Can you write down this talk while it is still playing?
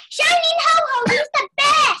Shining Ho-Ho, he's the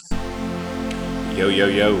best! Yo, yo,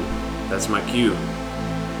 yo. That's my cue.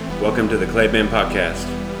 Welcome to the CLAYBEN podcast.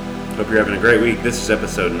 Hope you're having a great week. This is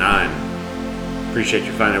episode 9. Appreciate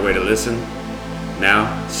you finding a way to listen.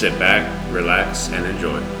 Now, sit back, relax, and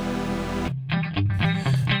enjoy.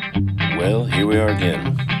 Well, here we are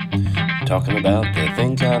again, talking about the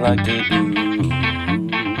things I like to do.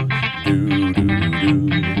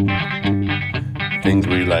 Things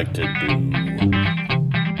we like to do.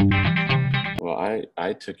 Well,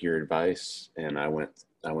 I took your advice and I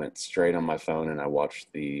went straight on my phone and I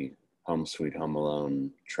watched the Home Sweet Home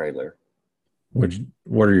Alone trailer. What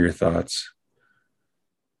are your thoughts?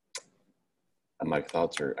 And my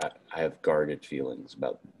thoughts are I have guarded feelings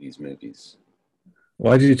about these movies.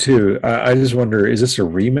 Well, I do too. I just wonder, is this a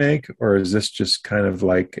remake or is this just kind of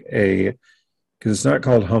like because it's not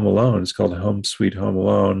called Home Alone, it's called Home Sweet Home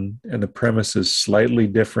Alone, and the premise is slightly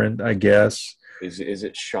different, I guess. Is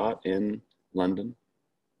it shot in London?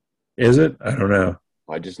 Is it? I don't know.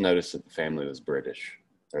 Well, I just noticed that the family was British.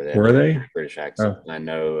 Were they? British accent. Oh. And I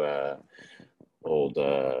know old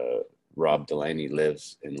Rob Delaney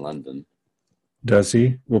lives in London. Does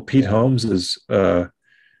he? Well, Pete Holmes is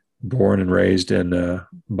born and raised in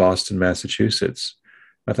Boston, Massachusetts.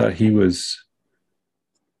 I thought he was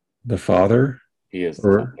the father. He is the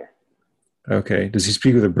father. Okay. Does he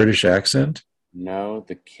speak with a British accent? No,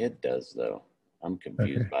 the kid does, though. I'm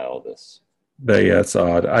confused by all this. Yeah, it's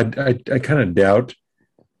odd. I kind of doubt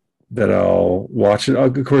that I'll watch it.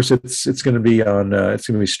 Of course, it's going to be on. It's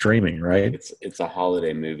going to be streaming, right? It's a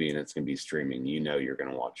holiday movie, and it's going to be streaming. You know, you're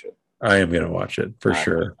going to watch it. I am going to watch it for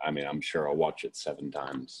sure. I mean, I'm sure I'll watch it 7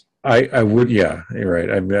 times. I would. Yeah, you're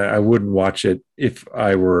right. I mean, I wouldn't watch it if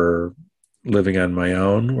I were living on my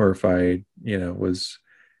own, or if I, was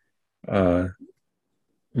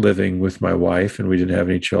living with my wife and we didn't have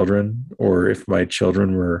any children, or if my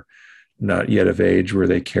children were not yet of age where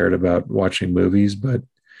they cared about watching movies, but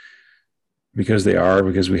because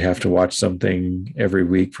we have to watch something every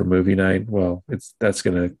week for movie night. Well, it's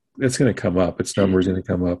going to come up. Its number's going to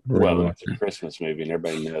come up. Well, it's a Christmas movie, and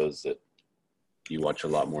everybody knows that you watch a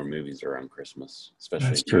lot more movies around Christmas, especially.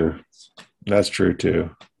 That's true. That's true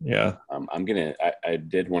too. Yeah. I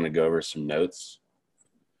did want to go over some notes,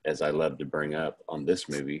 as I love to bring up on this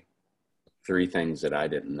movie. 3 things that I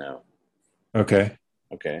didn't know. Okay.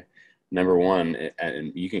 Number 1,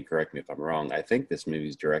 and you can correct me if I'm wrong, I think this movie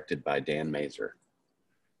is directed by Dan Mazer.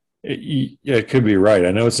 It could be right.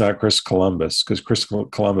 I know it's not Chris Columbus, because Chris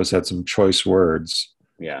Columbus had some choice words.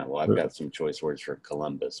 Yeah, well, I've got some choice words for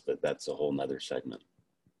Columbus, but that's a whole nother segment.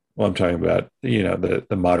 Well, I'm talking about, the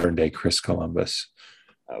modern day Chris Columbus.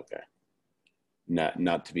 Okay.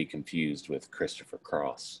 Not to be confused with Christopher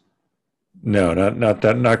Cross. No,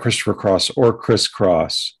 not Christopher Cross or Chris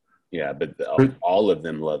Cross. Yeah, but all of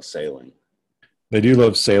them love sailing. They do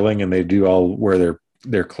love sailing, and they do all wear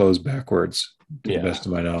their clothes backwards, to the best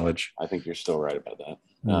of my knowledge. I think you're still right about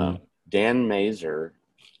that. Dan Mazer,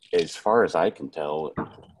 as far as I can tell,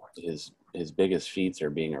 his biggest feats are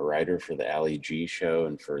being a writer for the Ali G show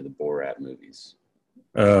and for the Borat movies.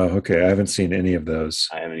 Oh, okay. I haven't seen any of those.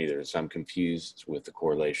 I haven't either, so I'm confused with the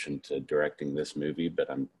correlation to directing this movie, but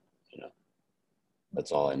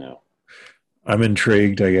that's all I know. I'm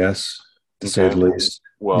intrigued, I guess, to say the least.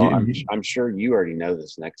 Well, I'm sure you already know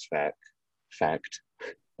this next fact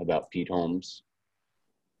about Pete Holmes.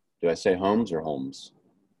 Do I say Holmes or Holmes?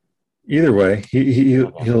 Either way,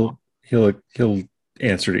 he'll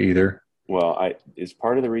answer to either. Well, is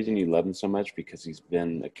part of the reason you love him so much because he's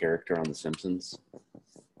been a character on The Simpsons?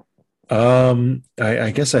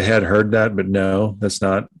 I guess I had heard that, but no, that's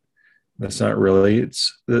not really.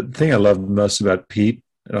 It's the thing I love most about Pete,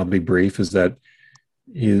 and I'll be brief, is that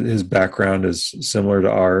his background is similar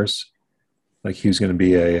to ours. Like, he was going to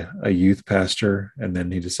be a youth pastor, and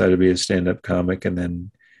then he decided to be a stand-up comic, and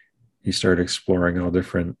then he started exploring all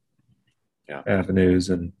different avenues,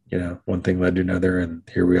 and one thing led to another, and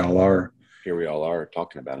here we all are. Here we all are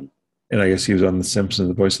talking about him. And I guess he was on The Simpsons,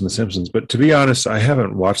 the voice in The Simpsons. But to be honest, I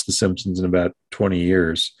haven't watched The Simpsons in about 20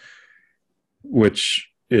 years, which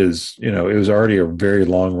is, it was already a very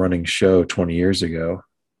long-running show 20 years ago.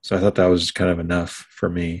 So I thought that was kind of enough for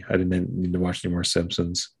me. I didn't need to watch any more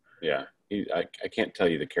Simpsons. Yeah. I can't tell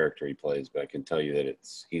you the character he plays, but I can tell you that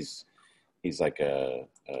he's like a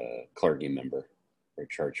clergy member or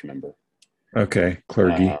church member. Okay,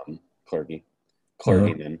 clergy.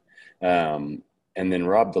 Clergyman. And then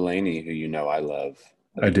Rob Delaney, who I love.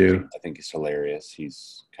 I do. I think he's hilarious.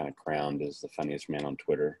 He's kind of crowned as the funniest man on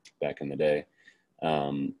Twitter back in the day.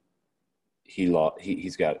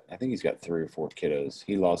 He's got 3 or 4 kiddos.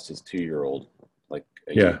 He lost his 2-year-old like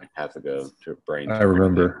a year Yeah. and a half ago to a brain. I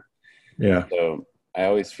remember. Yeah. So I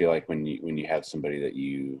always feel like when you have somebody that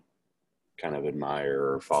you kind of admire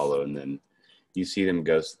or follow, and then you see them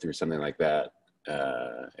go through something like that,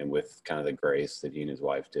 and with kind of the grace that he and his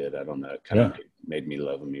wife did, I don't know, it kind of made me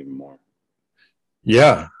love him even more.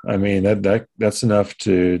 Yeah. I mean, that's enough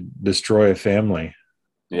to destroy a family.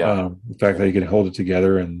 Yeah. The fact that you can hold it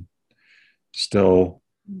together and still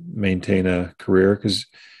maintain a career, because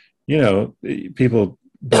people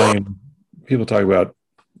talk about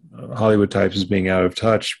Hollywood types as being out of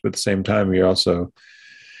touch, but at the same time you also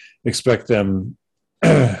expect them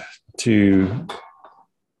to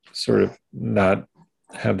sort of not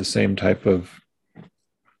have the same type of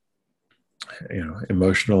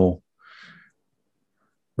emotional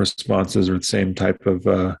responses or the same type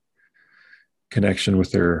of connection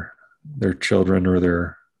with their children or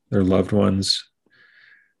their loved ones.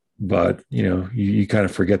 But you kind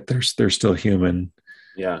of forget they're still human.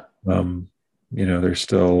 Yeah. They're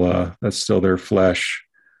still that's still their flesh,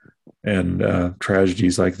 and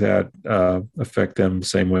tragedies like that affect them the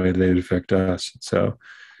same way they'd affect us. So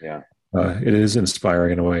yeah, it is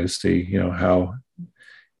inspiring in a way to see how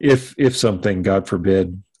if something, God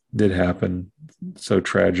forbid, did happen so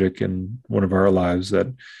tragic in one of our lives, that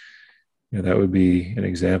that would be an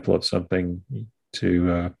example of something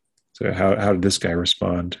to so how did this guy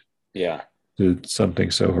respond to something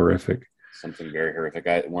so horrific? Something very horrific.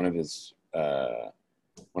 One of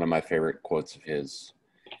my favorite quotes of his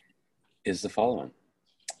is the following: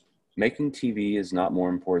 "Making TV is not more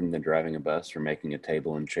important than driving a bus or making a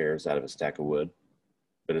table and chairs out of a stack of wood,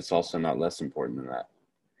 but it's also not less important than that.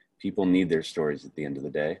 People need their stories at the end of the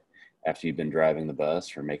day. After you've been driving the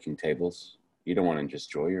bus or making tables, you don't want to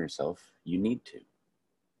just enjoy yourself. You need to."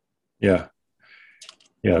 Yeah.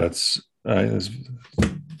 That's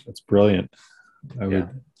brilliant.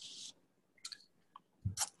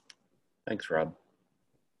 Thanks, Rob.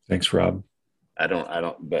 Thanks, Rob. I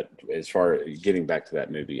don't, but as far as getting back to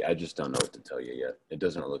that movie, I just don't know what to tell you yet. It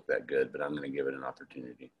doesn't look that good, but I'm going to give it an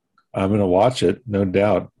opportunity. I'm going to watch it, no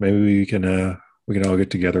doubt. Maybe we can all get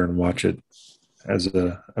together and watch it as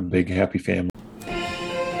a big happy family.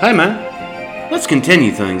 Hey man, let's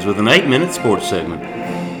continue things with an 8-minute sports segment.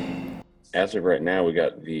 As of right now, we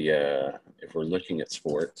got the if we're looking at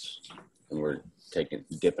sports and we're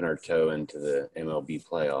dipping our toe into the MLB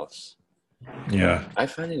playoffs. Yeah. I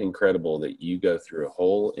find it incredible that you go through a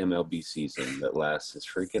whole MLB season that lasts as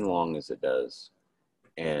freaking long as it does,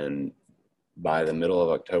 and by the middle of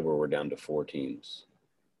October, we're down to 4 teams.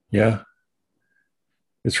 Yeah.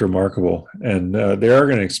 It's remarkable. And they are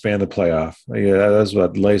going to expand the playoff. Yeah, that's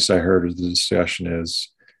what the latest I heard of the discussion is.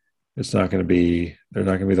 They're not going to be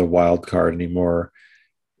the wild card anymore.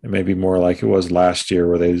 It may be more like it was last year,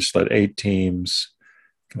 where they just let 8 teams,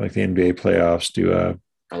 like the NBA playoffs, do a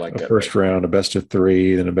first round, a best of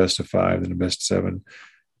 3, then a best of 5, then a best of 7.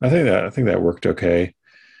 I think that worked okay.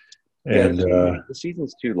 And the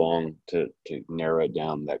season's too long to narrow it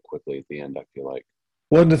down that quickly at the end, I feel like.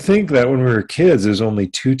 Well, and to think that when we were kids, there's only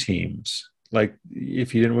 2 teams. Like,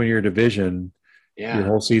 if you didn't win your division, your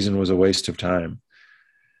whole season was a waste of time.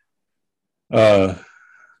 But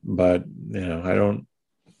I don't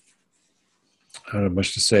have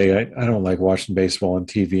much to say. I don't like watching baseball on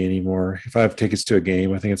TV anymore. If I have tickets to a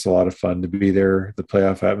game, I think it's a lot of fun to be there. The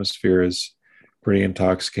playoff atmosphere is pretty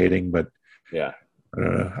intoxicating, but yeah, I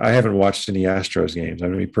don't know. I haven't watched any Astros games. I'm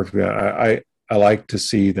going to be perfectly honest. I like to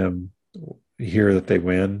see them, hear that they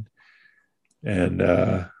win, and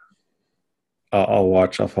I'll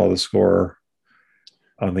follow the score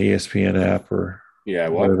on the ESPN app or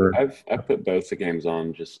whatever. I've put both the games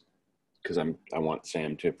on just because I want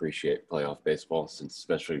Sam to appreciate playoff baseball,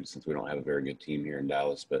 especially since we don't have a very good team here in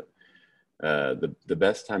Dallas. But the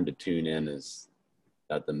best time to tune in is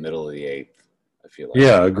at the middle of the 8th. I feel like.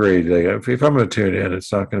 Yeah, agreed. Like, if I'm going to tune in,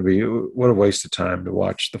 it's not going to be what a waste of time to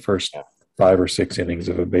watch the first 5 or 6 innings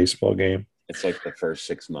of a baseball game. It's like the first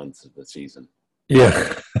 6 months of the season.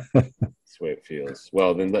 Yeah. That's the way it feels.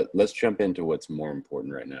 Well, then let's jump into what's more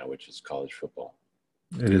important right now, which is college football.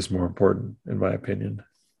 It is more important, in my opinion.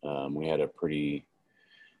 We had a pretty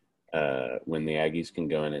when the Aggies can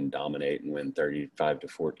go in and dominate and win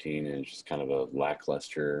 35-14, and it's just kind of a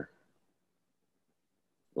lackluster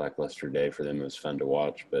day for them. It was fun to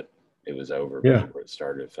watch, but it was over before it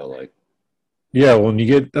started, it felt like. Yeah, well,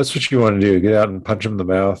 that's what you want to do, get out and punch them in the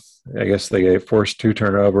mouth. I guess they forced 2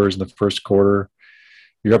 turnovers in the first quarter.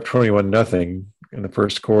 You're up 21-0 in the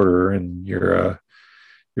first quarter, and you're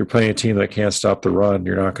playing a team that can't stop the run.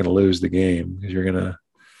 You're not going to lose the game because you're going to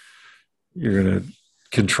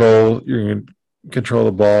control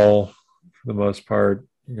the ball for the most part.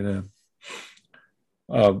 You're going to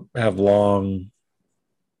have long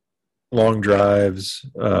drives.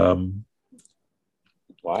 Well,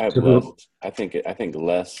 I have less. I think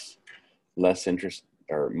less interest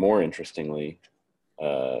or more interestingly,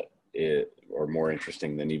 or more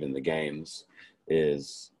interesting than even the games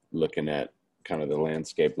is looking at kind of the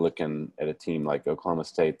landscape, looking at a team like Oklahoma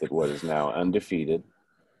State that is now undefeated.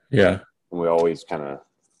 Yeah. And we always kind of,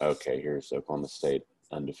 okay, here's Oklahoma State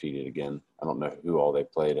undefeated again. I don't know who all they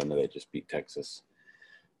played. I know they just beat Texas.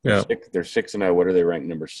 Yeah. They're 6-0. What are they ranked?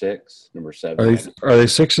 Number 6, number 7? Are they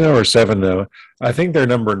 6-0 or 7-0? I think they're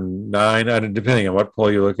number 9. Depending on what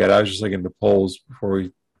poll you look at. I was just looking at the polls before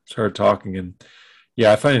we started talking, and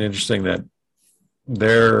yeah, I find it interesting that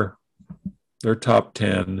their top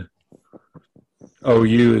 10.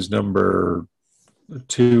 OU is number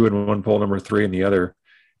 2 in one poll, number 3 in the other,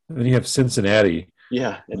 and then you have Cincinnati.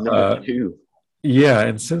 Yeah, at number 2. Yeah,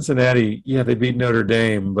 and Cincinnati. Yeah, they beat Notre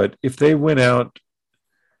Dame, but if they win out,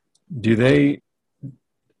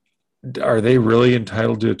 are they really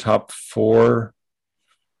entitled to a top 4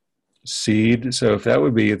 seed? So if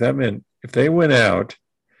that meant if they win out,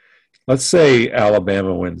 let's say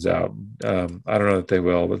Alabama wins out. I don't know that they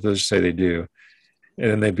will, but let's just say they do.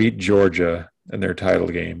 And then they beat Georgia in their title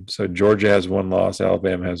game. So Georgia has 1 loss,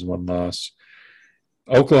 Alabama has 1 loss.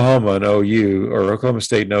 Oklahoma and OU, or Oklahoma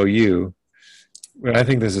State and OU, I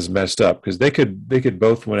think this is messed up because they could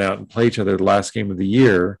both win out and play each other the last game of the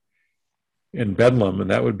year in Bedlam,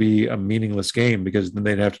 and that would be a meaningless game because then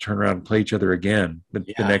they'd have to turn around and play each other again the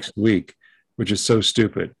next week, which is so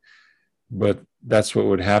stupid. But that's what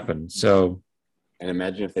would happen. So, and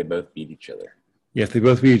imagine if they both beat each other. Yeah, if they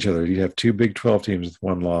both beat each other, you'd have 2 Big 12 teams with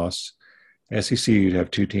 1 loss. SEC, you'd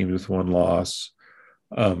have 2 teams with 1 loss.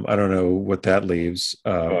 I don't know what that leaves.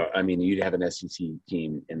 I mean, you'd have an SEC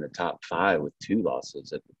team in the top 5 with 2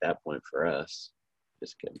 losses at that point for us.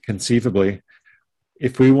 Just kidding. Conceivably,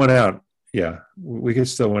 if we went out, yeah, we could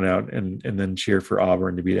still win out and then cheer for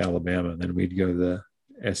Auburn to beat Alabama, and then we'd go to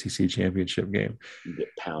the SEC championship game. You get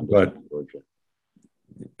pounded by Georgia.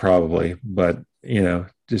 Probably, but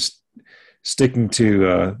just sticking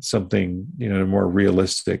to something a more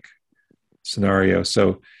realistic scenario.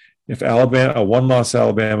 So if Alabama, a 1-loss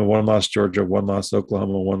Alabama, 1-loss Georgia, 1-loss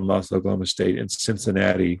Oklahoma, 1-loss Oklahoma State, and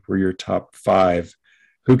Cincinnati were your top 5,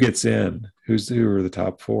 who gets in? Who are the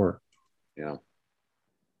top 4? Yeah.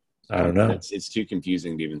 I don't know. It's too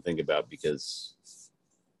confusing to even think about because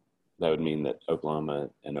that would mean that Oklahoma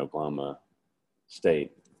and Oklahoma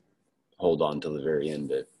State hold on to the very end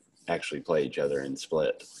to actually play each other and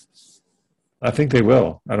split. I think they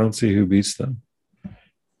will. I don't see who beats them.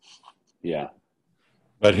 Yeah.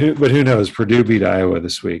 But who knows? Purdue beat Iowa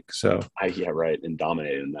this week, so yeah, right, and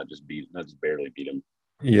dominated them, not just barely beat them.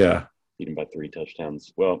 Yeah, beat them by 3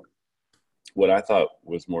 touchdowns. Well, what I thought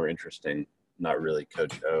was more interesting, not really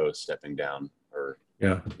Coach O stepping down or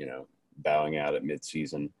bowing out at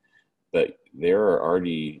midseason, but there are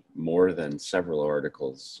already more than several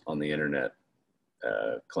articles on the internet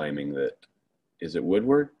claiming that is it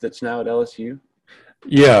Woodward that's now at LSU?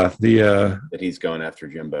 Yeah, that he's going after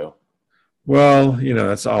Jimbo. Well,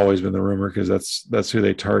 that's always been the rumor because that's who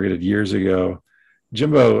they targeted years ago.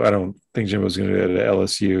 Jimbo, I don't think Jimbo's going to go to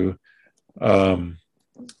LSU.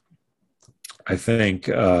 I think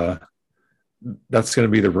that's going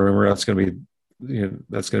to be the rumor. That's going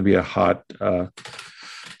to be a hot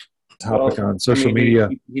topic on social media.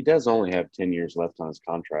 He does only have 10 years left on his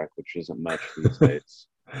contract, which isn't much these days.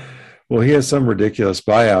 Well, he has some ridiculous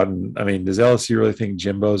buyout. And I mean, does LSU really think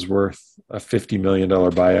Jimbo's worth a $50 million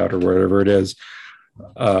buyout or whatever it is?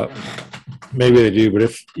 Maybe they do, but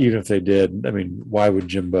even if they did, I mean, why would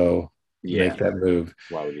Jimbo make that move?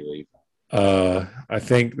 Why would he leave? I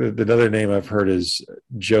think the other name I've heard is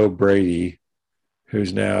Joe Brady,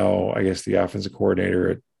 who's now, I guess, the offensive coordinator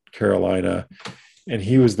at Carolina. And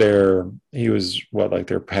he was their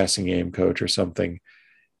passing game coach or something.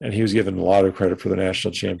 And he was given a lot of credit for the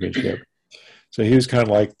national championship. So he was kind of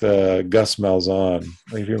like the Gus Malzahn.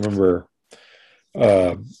 Like if you remember,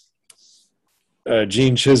 Gene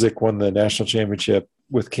Chizik won the national championship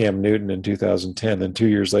with Cam Newton in 2010. Then 2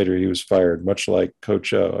 years later, he was fired, much like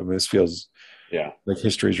Coach O. I mean, this feels like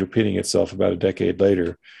history is repeating itself about a decade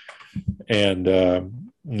later. And,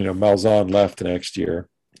 Malzahn left the next year.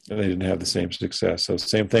 And they didn't have the same success. So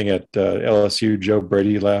same thing at LSU. Joe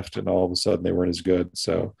Brady left, and all of a sudden they weren't as good.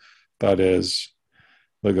 So thought is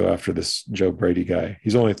they'll go after this Joe Brady guy.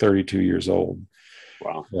 He's only 32 years old.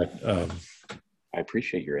 Wow. But, I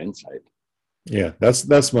appreciate your insight. Yeah,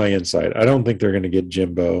 that's my insight. I don't think they're going to get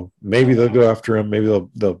Jimbo. Maybe they'll go after him. Maybe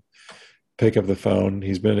they'll pick up the phone.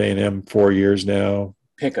 He's been at A&M 4 years now.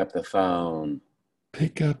 Pick up the phone.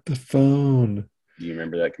 Pick up the phone. Do you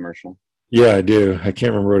remember that commercial? Yeah, I do. I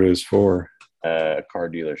can't remember what it was for. A car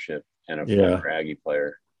dealership and a Yeah. former Aggie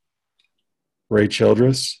player. Ray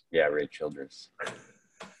Childress. Yeah, Ray Childress.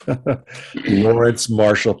 Lawrence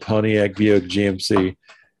Marshall Pontiac Buick GMC.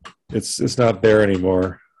 It's not there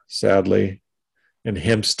anymore, sadly. In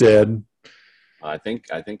Hempstead. I think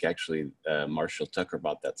actually Marshall Tucker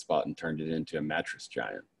bought that spot and turned it into a mattress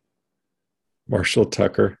giant. Marshall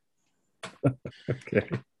Tucker. Okay.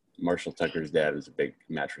 Marshall Tucker's dad is a big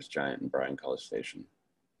mattress giant in Bryan College Station.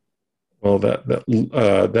 Well, that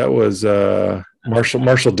was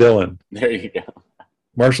Marshall Dillon. There you go.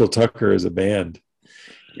 Marshall Tucker is a band.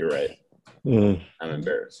 You're right. Mm. I'm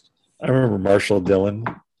embarrassed. I remember Marshall Dillon.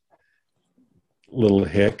 Little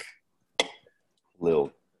hick.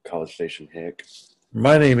 Little College Station hick.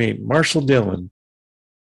 My name ain't Marshall Dillon.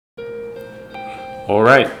 All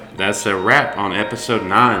right, that's a wrap on episode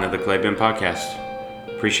 9 of the CLAYBEN podcast.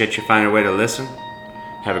 Appreciate you finding a way to listen.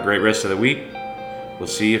 Have a great rest of the week. We'll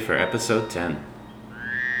see you for episode 10.